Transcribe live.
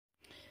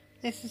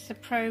this is the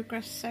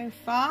progress so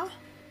far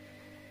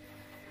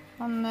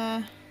on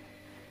the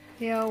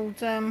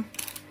old what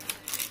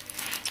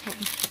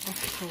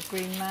was it called,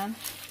 Green Man.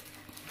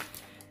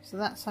 So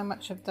that's how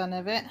much I've done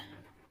of it.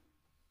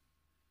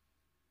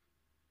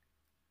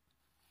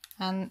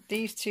 And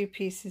these two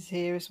pieces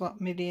here is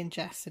what Millie and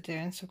Jess are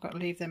doing, so I've got to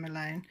leave them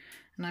alone,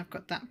 and I've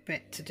got that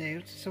bit to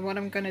do. So what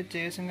I'm going to do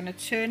is I'm going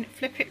to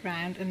flip it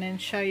round and then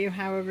show you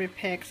how I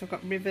repair, because I've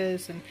got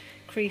rivers and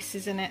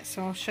creases in it,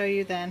 so I'll show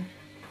you then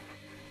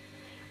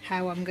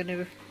how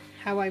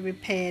I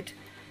repaired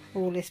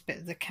all this bit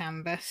of the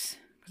canvas,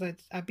 because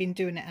I've been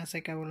doing it as I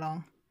go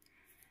along.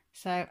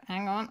 So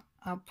hang on,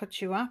 I'll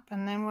put you up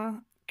and then we'll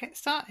get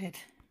started.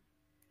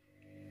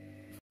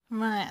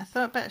 Right, I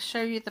thought I'd better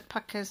show you the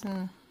puckers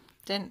and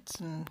dents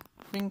and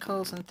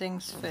wrinkles and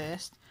things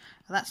first.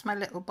 That's my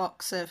little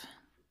box of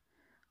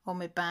all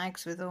my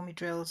bags with all my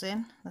drills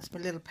in. That's my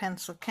little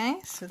pencil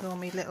case with all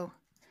my little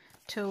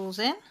tools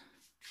in.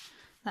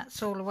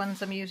 That's all the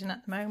ones I'm using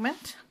at the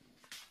moment.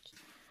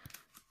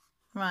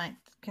 Right,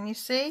 can you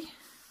see?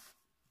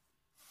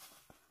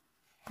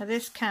 Now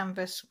this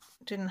canvas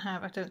didn't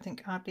have, I don't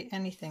think, hardly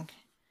anything.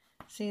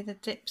 See the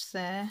dips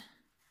there?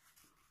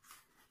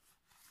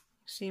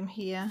 See them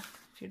here,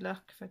 if you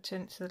look, if I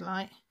turn it to the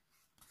light.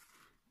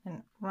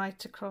 And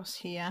right across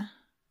here,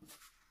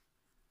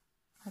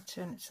 I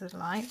turn it to the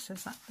light, so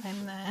there's that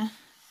them there.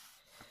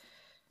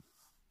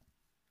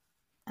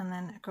 And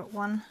then I've got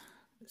one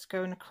that's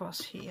going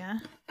across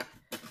here.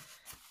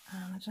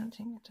 And I don't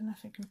know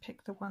if I can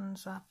pick the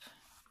ones up.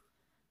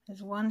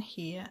 There's one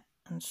here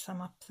and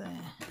some up there.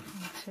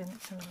 I'll turn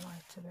it to the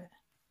light a bit.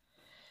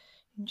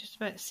 You can just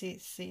about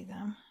see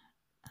them.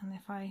 And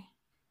if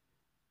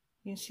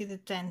you can see the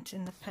dent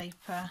in the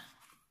paper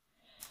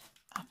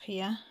up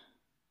here.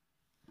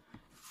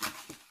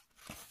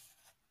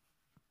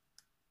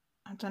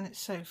 I've done it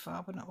so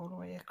far, but not all the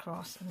way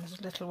across. And there's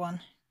a little one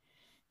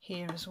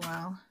here as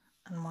well,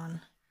 and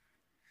one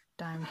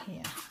down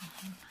here.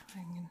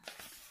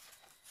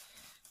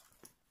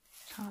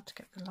 It's hard to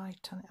get the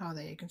light on it. Oh,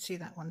 there you can see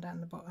that one down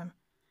the bottom.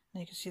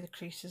 And you can see the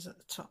creases at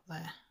the top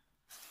there.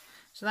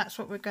 So that's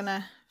what we're going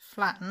to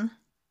flatten.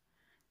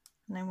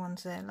 And then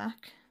one's there,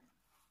 look.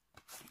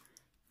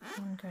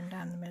 One going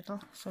down the middle.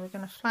 So we're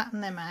going to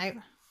flatten them out.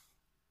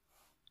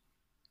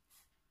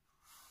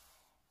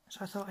 So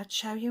I thought I'd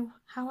show you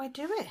how I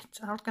do it.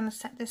 I'm going to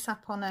set this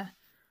up on a,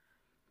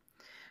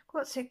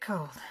 what's it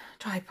called?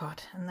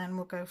 Tripod. And then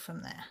we'll go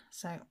from there.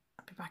 So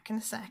I'll be back in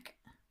a sec.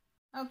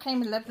 Okay,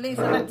 my lovelies,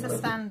 I had to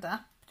stand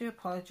up. I do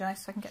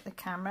apologise so I can get the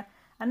camera.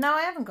 And now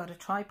I haven't got a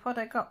tripod.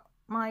 I got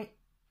my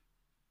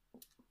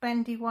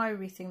bendy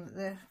wiry thing that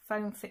the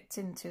phone fits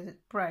into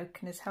that broke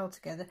and is held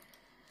together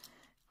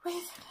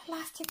with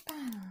elastic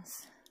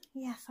bands.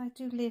 Yes, I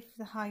do live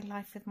the high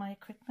life with my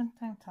equipment,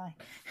 don't I?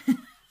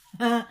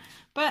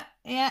 But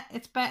yeah,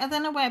 it's better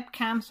than a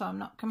webcam, so I'm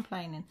not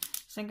complaining.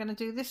 So I'm going to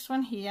do this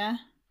one here,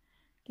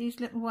 these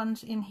little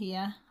ones in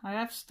here. I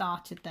have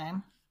started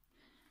them,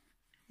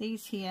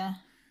 these here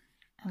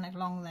and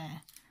along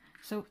there.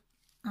 So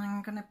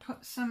I'm going to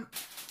put some,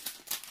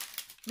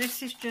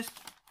 this is just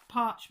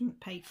parchment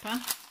paper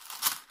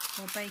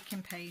or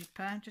baking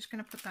paper. I'm just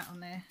going to put that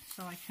on there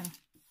so I can,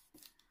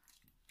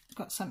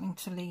 got something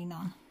to lean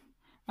on.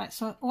 Right,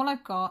 so all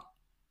I've got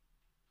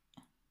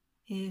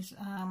is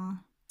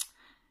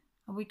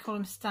we call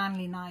them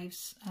Stanley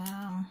knives,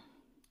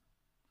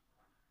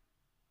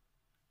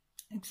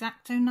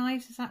 X-Acto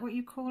knives, is that what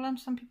you call them?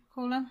 Some people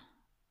call them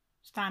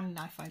Stanley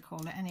knife, I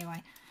call it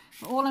anyway.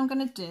 But all I'm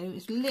going to do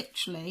is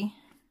literally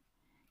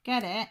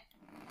get it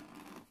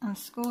and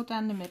score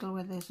down the middle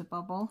where there's a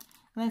bubble,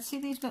 and then see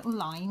these little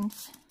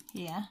lines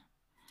here.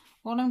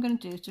 All I'm going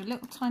to do is do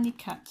little tiny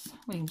cuts.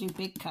 Well, you can do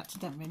big cuts,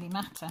 it doesn't really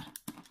matter,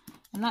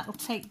 and that will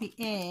take the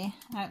air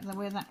out of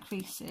where that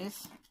crease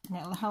is, and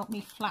it will help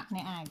me flatten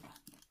it out.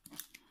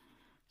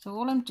 So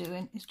all I'm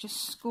doing is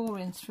just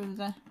scoring through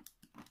the,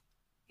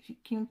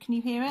 can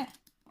you hear it?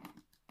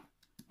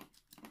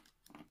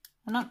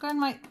 I'm not going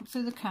right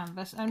through the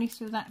canvas, only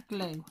through that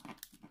glue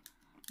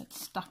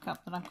that's stuck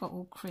up that I've got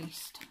all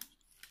creased.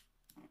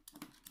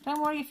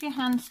 Don't worry if your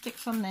hand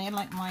sticks on there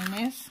like mine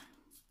is.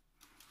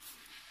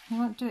 You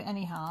won't do it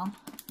any harm.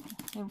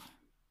 So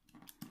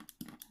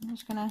I'm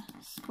just going to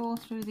score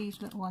through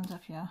these little ones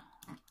up here.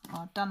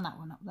 Oh, I've done that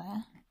one up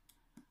there.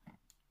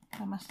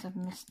 I must have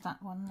missed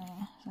that one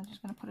there. So I'm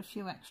just going to put a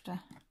few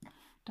extra,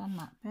 done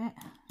that bit.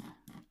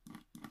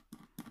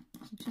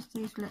 So just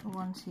these little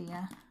ones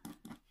here.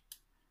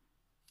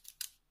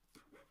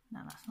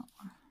 No, that's not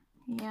one.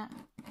 Here.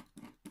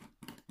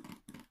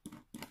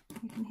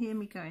 You can hear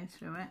me going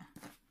through it.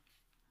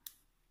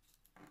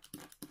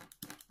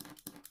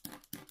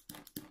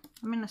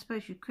 I mean, I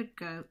suppose you could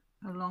go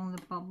along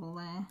the bubble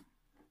there,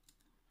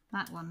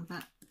 that one,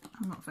 but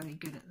I'm not very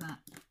good at that.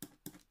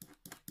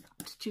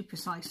 It's too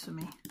precise for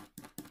me.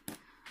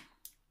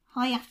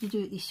 I have to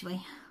do it this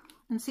way.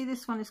 And see,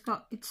 this one has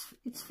got,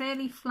 it's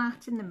fairly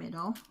flat in the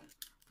middle,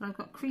 but I've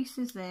got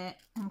creases there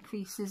and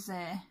creases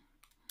there,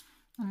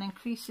 and then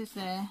creases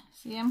there.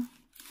 See them?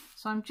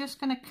 So I'm just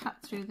going to cut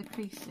through the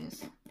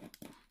creases.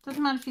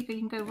 Doesn't matter if you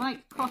can go right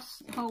across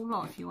the whole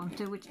lot if you want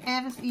to,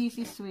 whichever's the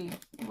easiest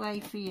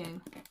way for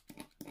you.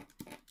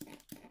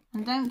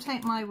 And don't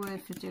take my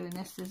word for doing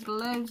this. There's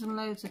loads and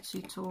loads of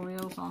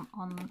tutorials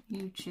on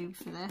YouTube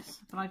for this,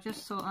 but I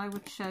just thought I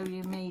would show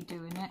you me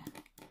doing it.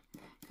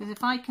 Because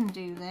if I can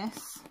do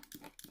this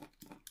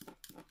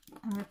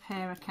and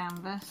repair a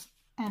canvas,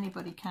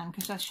 anybody can.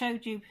 Because I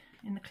showed you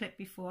in the clip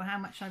before how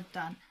much I've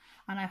done,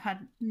 and I've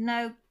had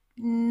no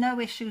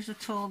issues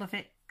at all of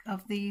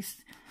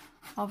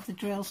the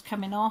drills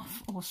coming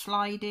off or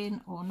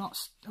sliding or not,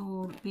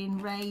 or being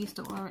raised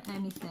or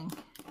anything.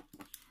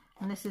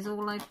 And this is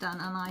all I've done,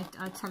 and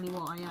I tell you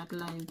what, I had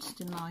loads,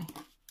 didn't I?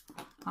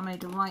 I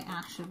made a right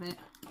ash of it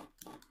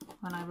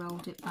when I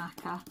rolled it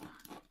back up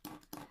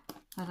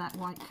for that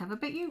white cover.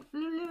 But you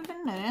live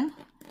and learn.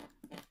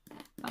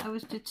 But I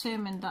was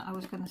determined that I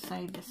was going to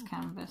save this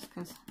canvas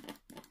because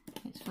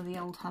it's for the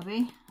old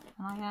hubby,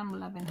 and I am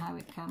loving how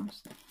it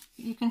comes.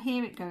 You can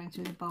hear it going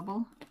through the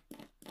bubble.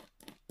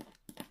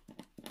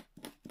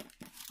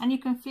 And you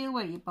can feel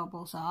where your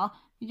bubbles are.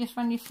 You just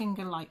run your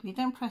finger lightly,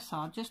 don't press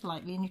hard, just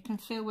lightly, and you can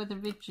feel where the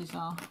ridges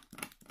are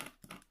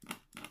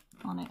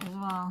on it as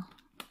well.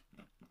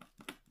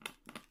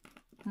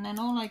 And then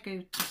all I go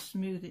to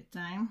smooth it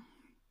down,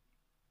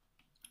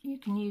 you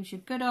can use your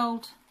good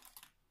old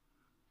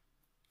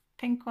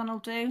pink one will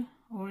do,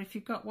 or if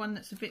you've got one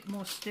that's a bit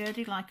more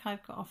sturdy like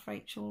I've got off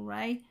Rachel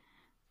Ray,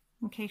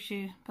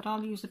 but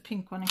I'll use the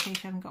pink one in case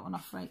you haven't got one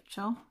off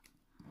Rachel.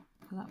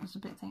 That was a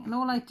bit thing. And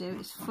all I do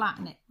is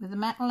flatten it with a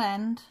metal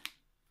end.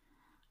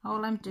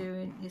 All I'm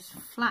doing is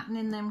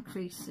flattening them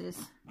creases,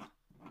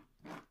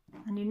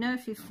 and you know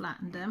if you've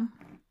flattened them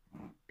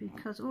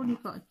because all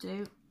you've got to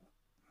do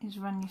is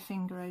run your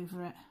finger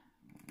over it.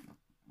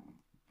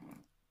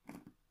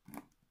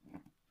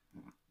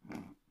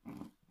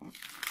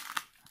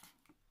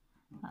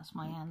 That's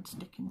my hand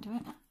sticking to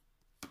it.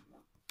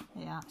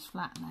 Yeah, it's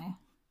flat now.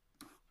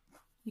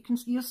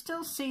 You'll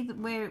still see that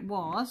where it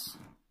was,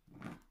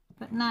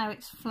 but now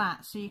it's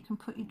flat, so you can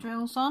put your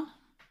drills on.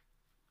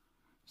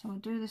 So we'll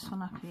do this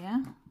one up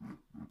here.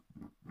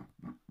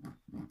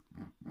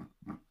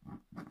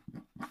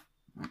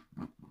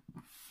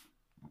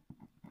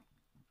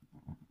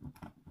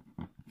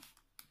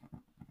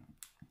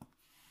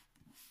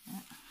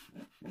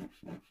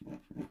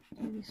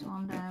 Do this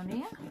one down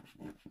here.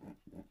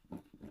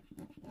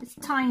 It's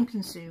time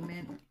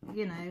consuming,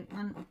 you know,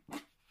 and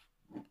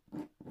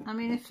I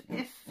mean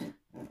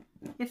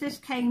if this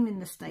came in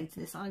the state of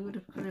this, I would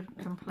have put a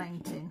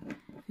complaint in,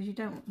 because you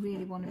don't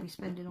really want to be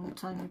spending all the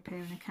time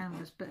repairing a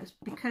canvas. But it's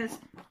because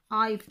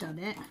I've done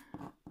it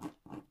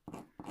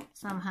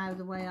somehow,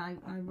 the way I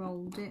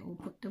rolled it or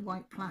put the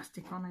white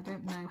plastic on. I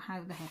don't know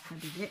how the heck I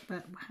did it,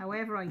 but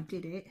however I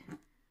did it,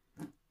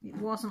 it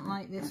wasn't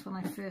like this when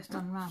I first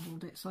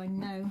unravelled it. So I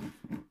know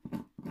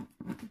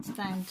it's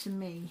down to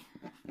me,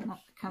 not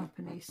the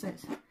company. So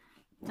it's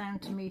down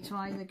to me to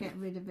either get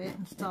rid of it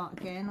and start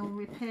again or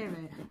repair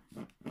it.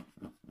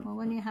 Well,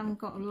 when you haven't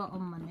got a lot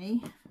of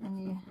money and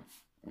you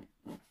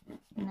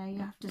know you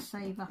have to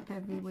save up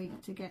every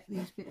week to get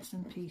these bits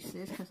and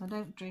pieces, because I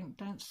don't drink,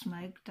 don't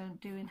smoke,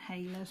 don't do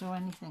inhalers or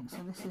anything,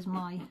 so this is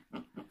my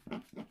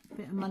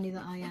bit of money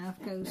that I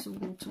have goes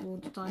all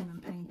towards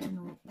diamond painting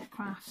or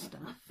craft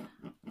stuff.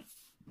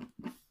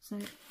 So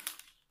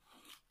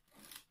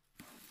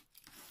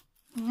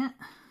yeah,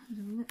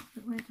 there's a little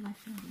bit, where did I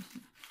finish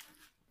it?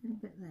 A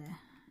little bit there.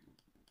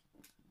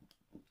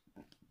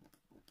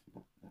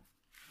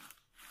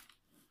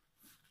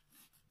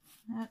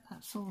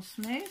 That's all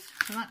smooth,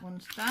 so that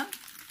one's done.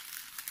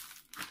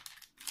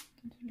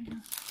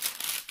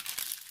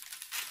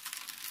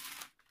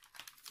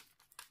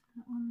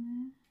 That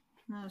one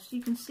there. No, so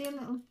you can see a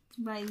little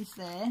raise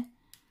there,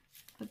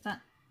 but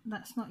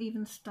that's not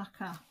even stuck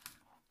up.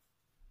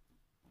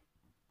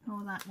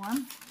 Or that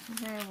one, so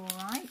they're all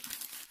right.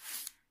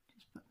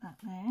 Just put that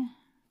there.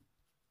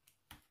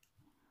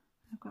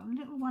 I've got a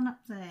little one up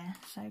there,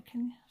 so if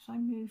I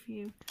move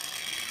you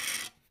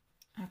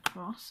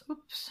across,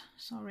 oops,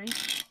 sorry,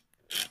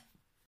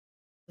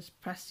 just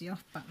press the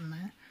off button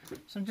there.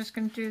 So I'm just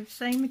going to do the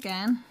same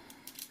again.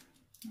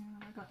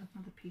 I got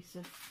another piece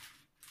of,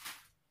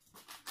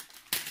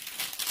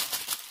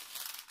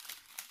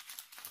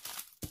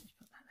 just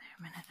put that there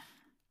a minute.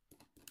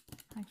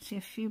 I can see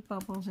a few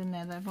bubbles in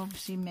there that I've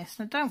obviously missed.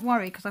 Now don't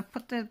worry, because I've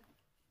put the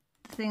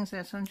things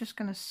there, so I'm just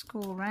going to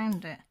score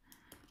around it.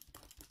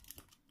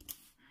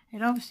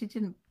 It obviously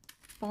didn't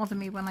bother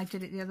me when I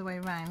did it the other way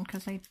around,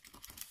 because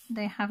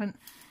they haven't,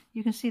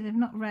 you can see they've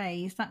not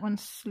raised. That one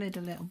slid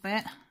a little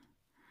bit,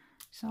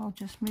 so I'll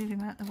just move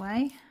him out of the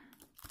way.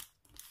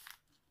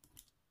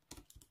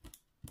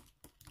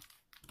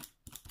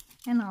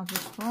 And I'll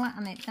just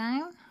flatten it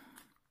down.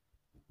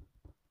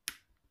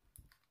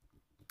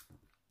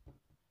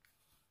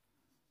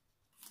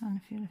 Trying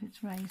to feel if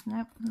it's raised.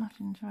 Nope,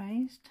 nothing's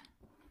raised.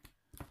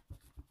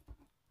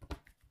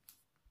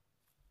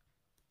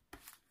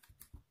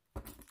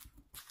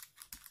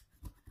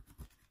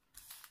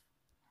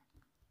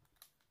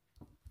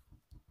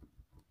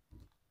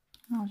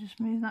 just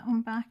move that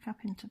one back up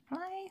into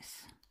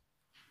place.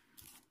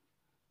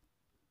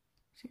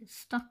 See, it's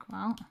stuck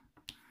well.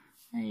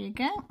 There you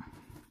go.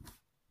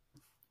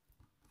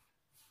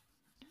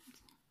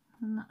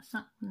 And that's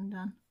that one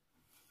done.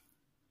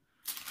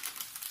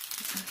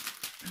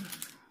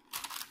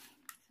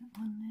 That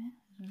one there,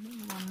 there's a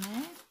little one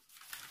there.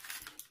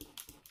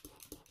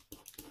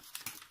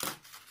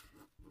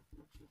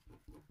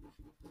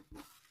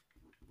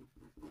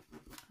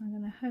 I'm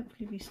going to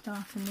hopefully be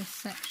starting this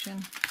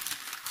section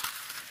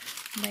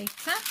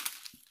later.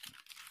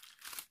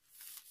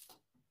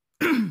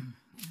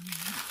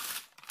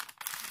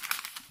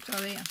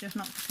 Sorry, I've just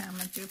knocked the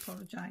camera, I do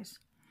apologise.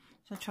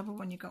 It's the trouble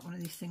when you've got one of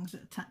these things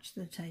that attach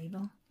to the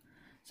table.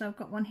 So I've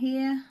got one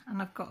here,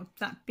 and I've got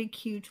that big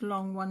huge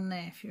long one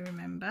there, if you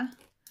remember.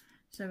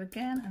 So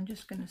again, I'm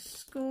just going to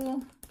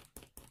score.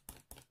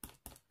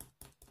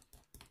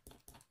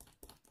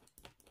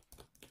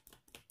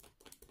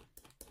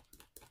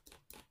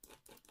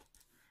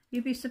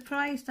 You'd be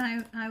surprised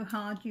how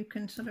hard you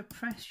can sort of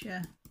press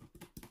your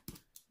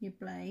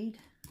blade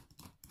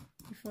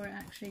before it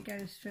actually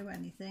goes through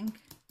anything.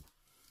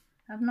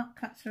 I've not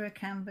cut through a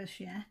canvas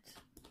yet.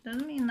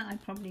 Doesn't mean that I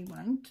probably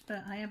won't,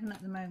 but I haven't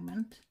at the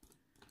moment.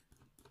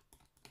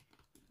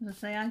 As I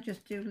say, I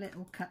just do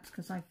little cuts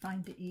because I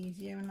find it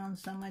easier, and on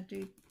some I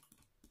do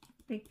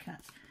big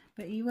cuts.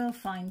 But you will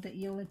find that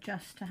you'll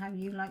adjust to how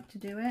you like to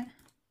do it.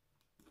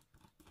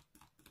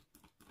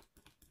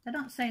 I'm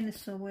not saying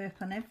this will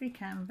work on every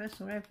canvas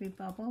or every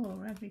bubble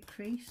or every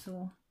crease,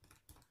 or,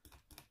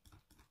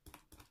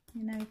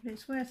 you know, but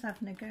it's worth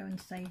having a go and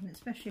saving it,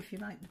 especially if you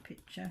like the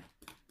picture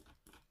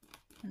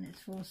and it's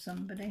for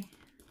somebody.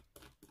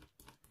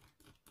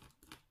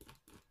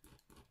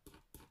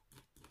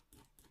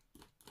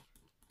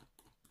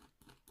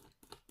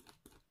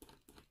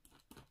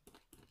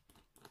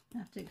 You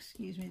have to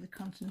excuse me the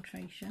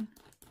concentration.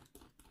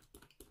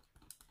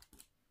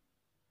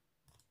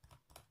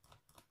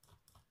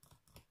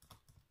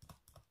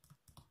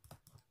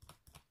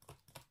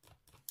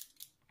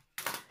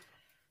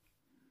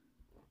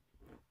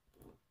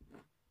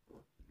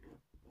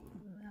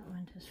 That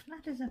went as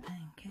flat as a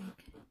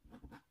pancake.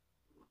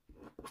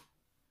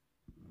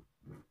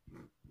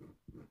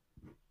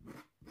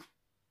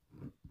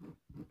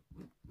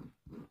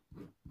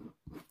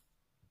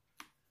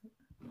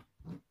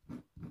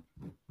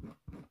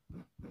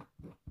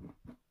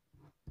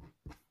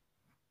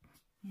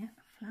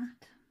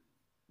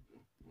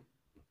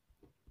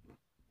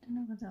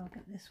 I'll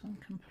get this one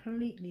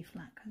completely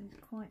flat because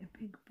it's quite a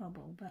big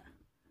bubble, but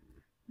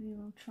we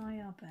will try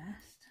our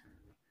best.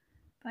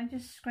 By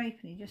just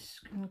scraping it,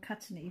 and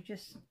cutting it, you've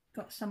just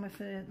got somewhere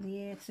for the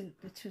air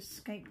to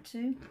escape to,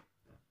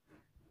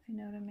 if you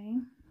know what I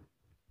mean.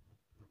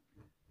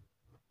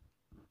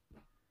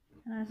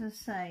 And as I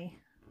say,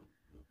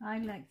 I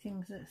like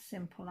things that are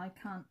simple. I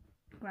can't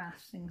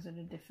grasp things that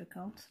are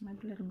difficult. My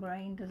little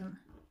brain doesn't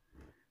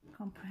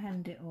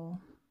comprehend it all.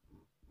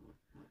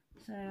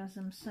 So as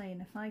I'm saying,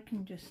 if I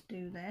can just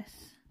do this,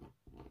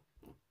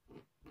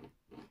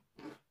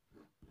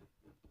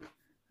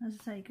 as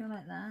I say, go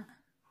like that,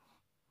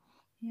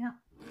 yep,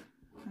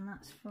 and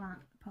that's flat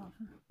apart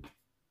from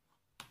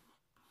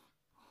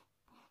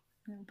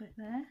a little bit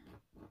there.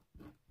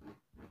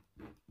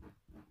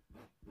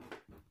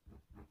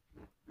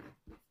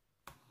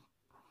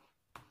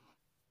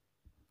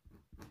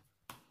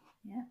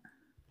 Yeah,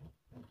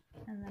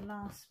 and the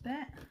last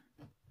bit.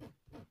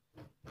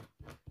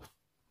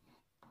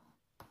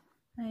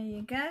 There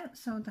you go.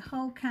 So the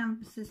whole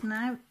canvas is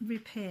now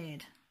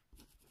repaired.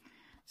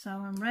 So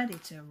I'm ready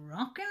to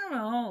rock and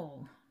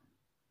roll.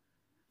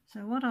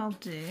 So what I'll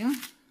do,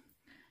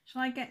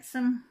 shall I get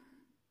some,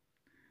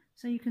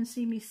 so you can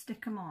see me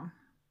stick them on.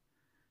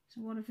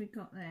 So what have we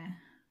got there?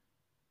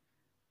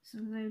 So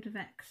a load of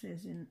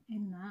X's in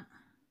that,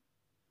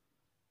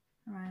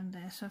 around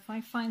there. So if I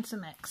find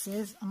some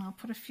X's, and I'll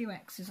put a few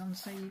X's on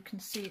so you can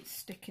see it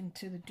sticking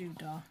to the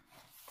doodah.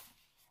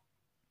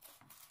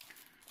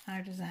 How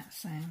does that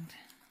sound?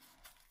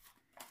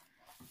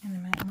 And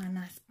I'm out of my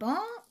nice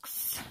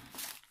box.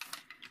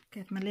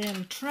 Get my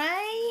little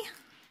tray.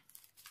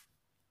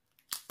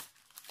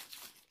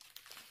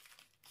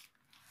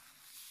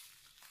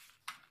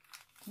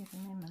 Get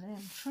them in my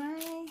little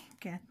tray.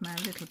 Get my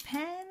little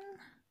pen.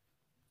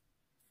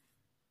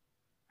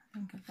 I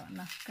think I've got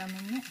enough gum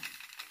in it.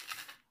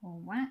 Or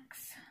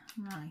wax.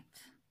 Right.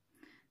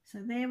 So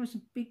there was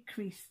a big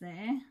crease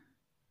there.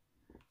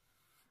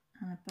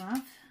 And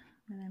above,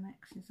 where them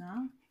X's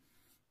are,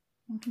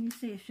 and can you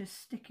see it's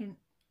just sticking,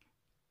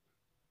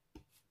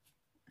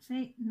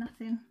 see,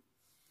 nothing,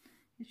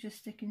 it's just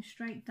sticking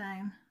straight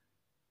down.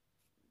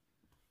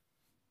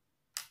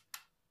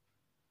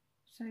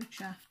 So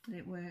chuffed that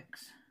it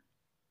works.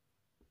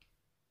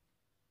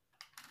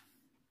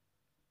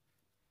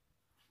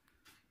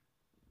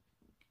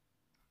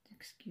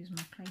 Excuse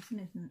my placing,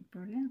 isn't it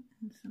brilliant?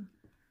 And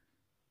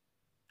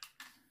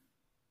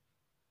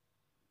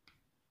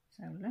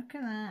so look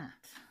at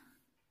that.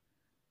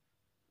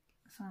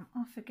 So I'm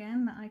off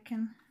again, that I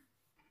can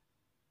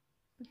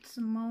put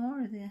some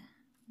more of the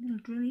little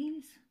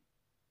drillies.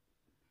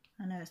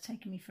 know it's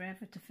taken me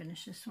forever to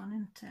finish this one,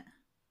 isn't it?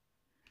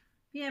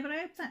 Yeah, but I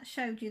hope that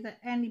showed you that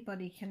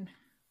anybody can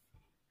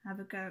have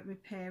a go at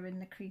repairing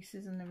the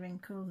creases and the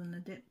wrinkles and the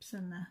dips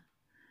and the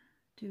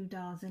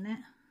doodahs in it.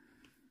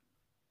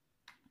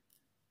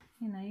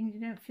 You know, you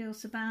don't feel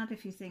so bad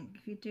if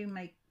you do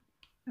make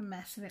a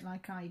mess of it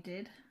like I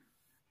did,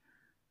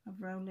 of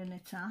rolling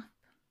it up,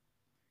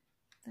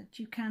 that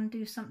you can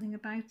do something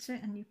about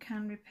it and you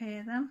can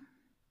repair them,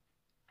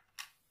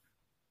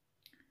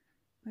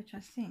 which I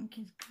think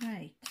is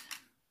great,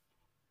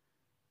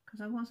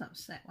 because I was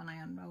upset when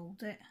I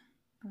unrolled it,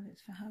 because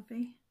it's for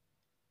hubby.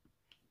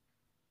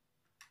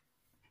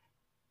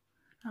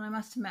 And I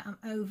must admit, I'm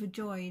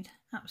overjoyed,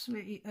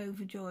 absolutely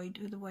overjoyed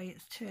with the way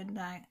it's turned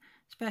out,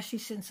 especially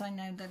since I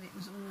know that it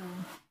was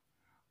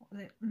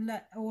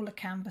all the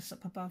canvas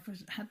up above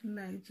had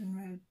loads and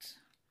loads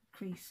of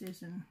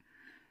creases and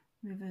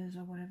rivers,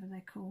 or whatever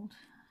they're called.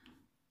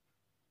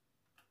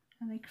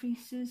 Are they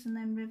creases and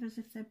then rivers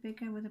if they're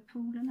bigger with a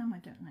pool in them? I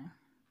don't know.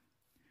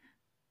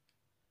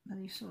 But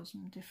you saw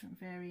some different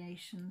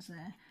variations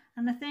there.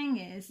 And the thing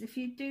is, if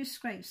you do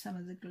scrape some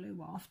of the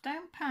glue off,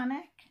 don't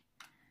panic.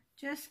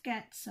 Just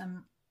get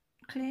some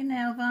clear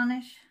nail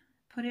varnish,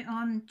 put it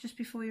on just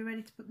before you're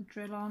ready to put the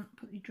drill on.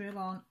 Put your drill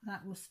on,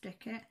 that will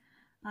stick it.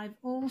 I've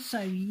also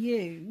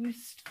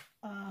used,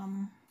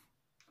 because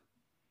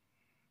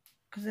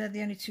they're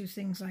the only two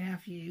things I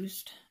have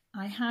used,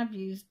 I have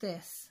used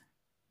this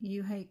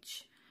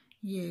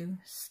UHU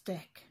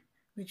stick,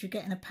 which you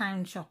get in a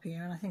pound shop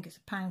here, and I think it's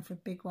 £1 for a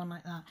big one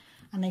like that,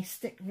 and they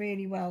stick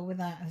really well with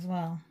that as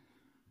well.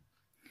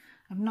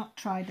 I've not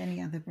tried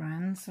any other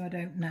brands, so I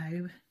don't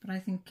know, but I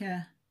think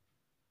it's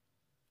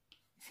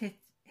hit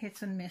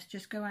and miss.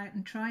 Just go out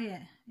and try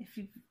it. If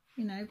you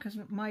know, because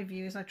my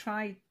view is I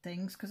try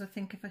things because I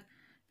think if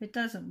it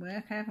doesn't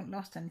work, I haven't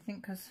lost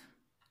anything, because,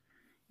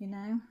 you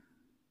know,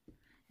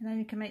 and then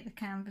you can make the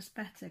canvas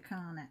better,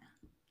 can't it?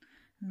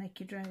 And make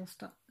your drill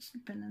stop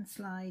slipping and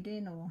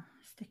sliding or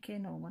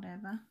sticking or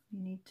whatever you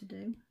need to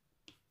do.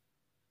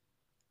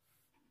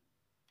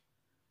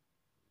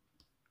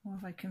 Or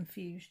have I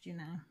confused you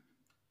now?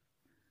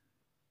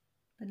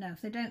 But no,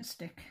 if they don't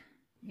stick,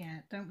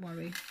 yeah, don't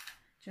worry.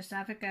 Just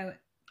have a go.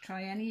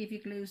 Try any of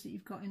your glues that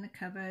you've got in the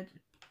cupboard.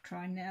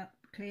 Try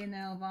clear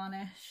nail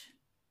varnish.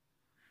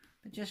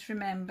 But just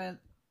remember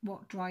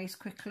what dries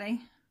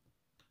quickly.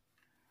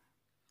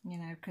 You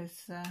know,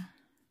 because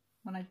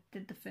when I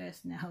did the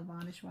first nail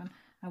varnish one,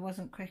 I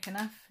wasn't quick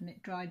enough and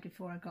it dried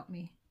before I got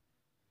me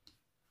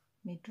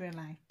drill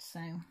out. So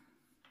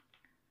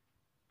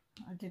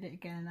I did it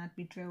again and I had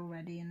my drill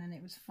ready, and then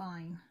it was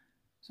fine.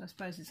 So I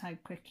suppose it's how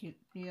quick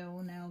the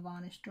old nail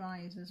varnish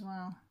dries as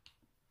well.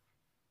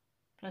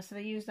 Plus I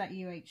used that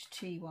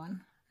UHT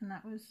one, and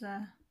that was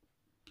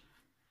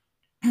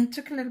it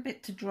took a little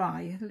bit to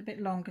dry, a little bit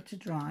longer to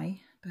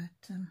dry, but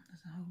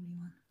there's a holy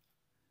one.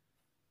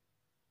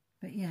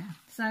 But yeah,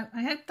 so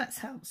I hope that's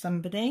helped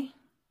somebody.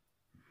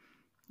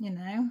 You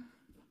know,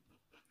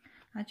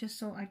 I just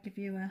thought I'd give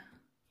you a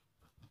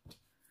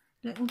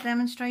little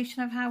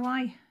demonstration of how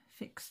I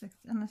fix it.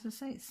 And as I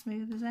say, it's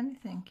smooth as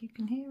anything. You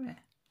can hear it.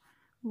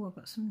 Oh, I've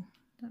got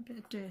that bit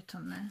of dirt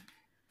on there.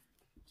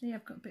 See,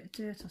 I've got a bit of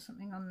dirt or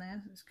something on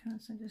there. So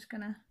I'm just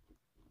gonna,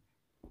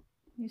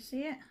 you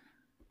see it?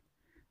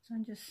 So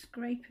I'm just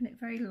scraping it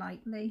very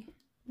lightly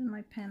with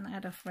my pen that I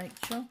had off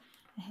Rachel.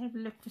 I have a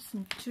look for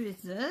some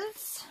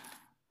tweezers.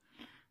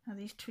 Are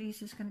these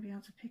tweezers going to be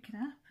able to pick it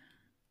up?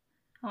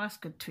 Oh, that's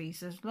good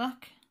tweezers.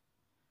 Look,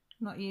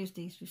 I've not used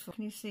these before.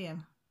 Can you see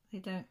them? They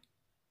don't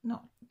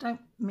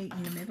meet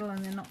in the middle,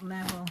 and they're not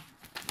level.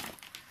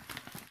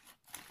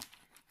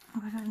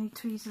 Oh, I don't need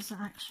tweezers that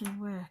actually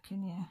work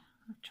in here.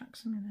 I'll chuck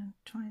some in and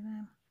try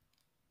them.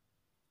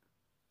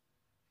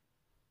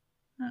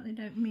 No, they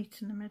don't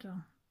meet in the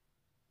middle.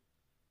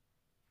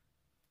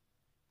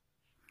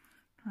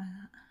 Try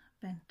that.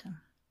 Bent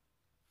them.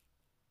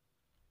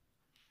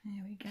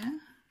 There we go.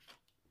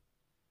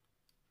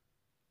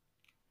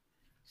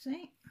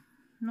 See?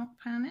 Not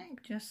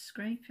panic, just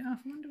scrape it off.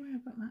 I wonder where I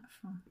got that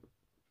from.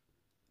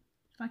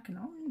 It's like an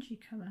orangey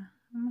colour.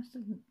 I must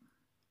have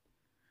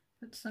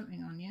put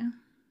something on you.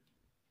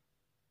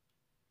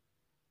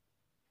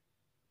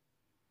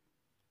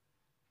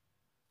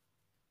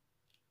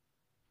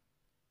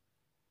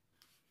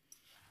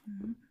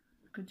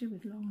 Could do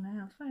with long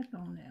nails. If I had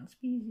long nails,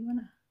 it'd be easy,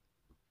 wouldn't it?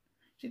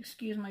 So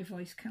excuse my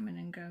voice coming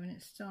and going,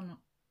 it's still not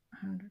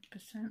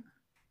 100%.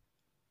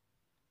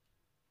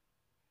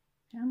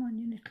 Come on,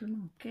 you little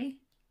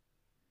monkey.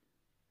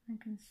 I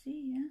can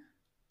see you.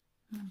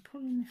 I'm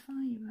pulling the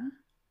fibre.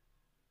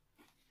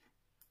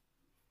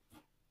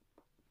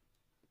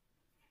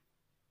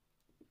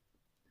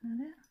 Is that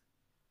it?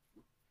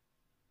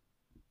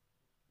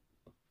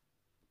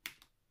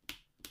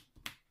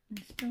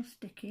 It's still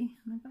sticky,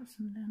 and I've got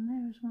some down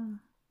there as well.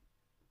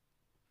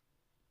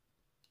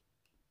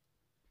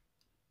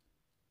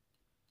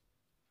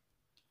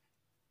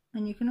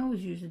 And you can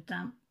always use a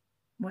damp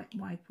wet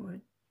wipe or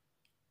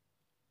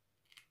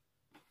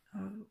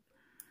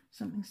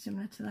something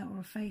similar to that, or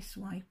a face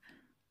wipe.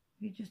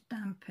 You just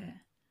damp it,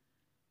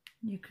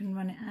 You can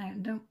run it out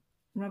and don't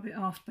rub it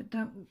off, but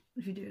don't,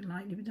 if you do it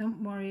lightly, but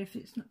don't worry if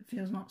it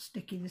feels not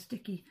sticky. The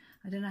sticky,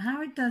 I don't know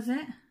how it does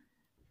it,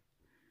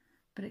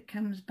 but it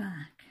comes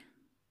back.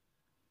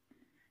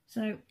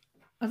 So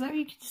although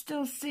you can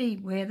still see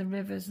where the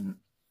rivers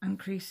and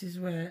creases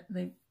were,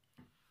 they,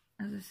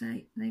 as I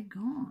say, they've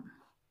gone.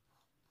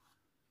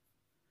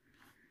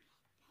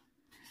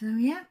 So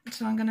yeah,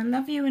 so I'm going to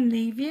love you and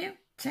leave you.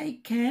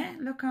 Take care,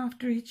 look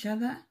after each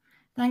other.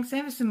 Thanks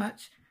ever so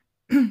much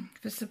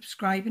for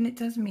subscribing, it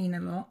does mean a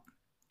lot.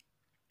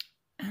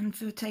 And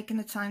for taking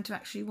the time to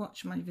actually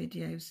watch my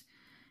videos.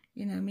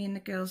 You know, me and the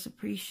girls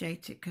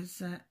appreciate it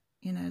because,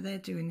 you know, they're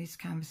doing these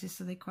canvases,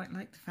 so they quite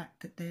like the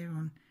fact that they're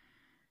on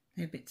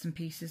their bits and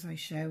pieces I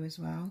show as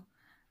well.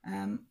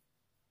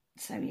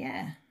 So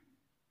yeah,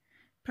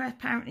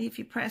 apparently if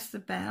you press the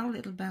bell,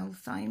 little bell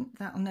sign,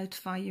 that'll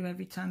notify you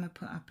every time I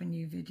put up a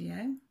new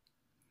video.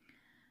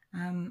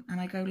 And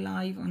I go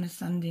live on a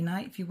Sunday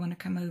night. If you want to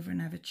come over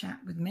and have a chat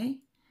with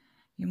me,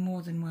 you're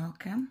more than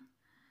welcome.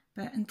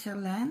 But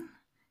until then,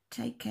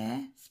 take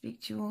care,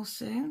 speak to you all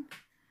soon,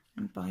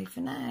 and bye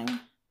for now.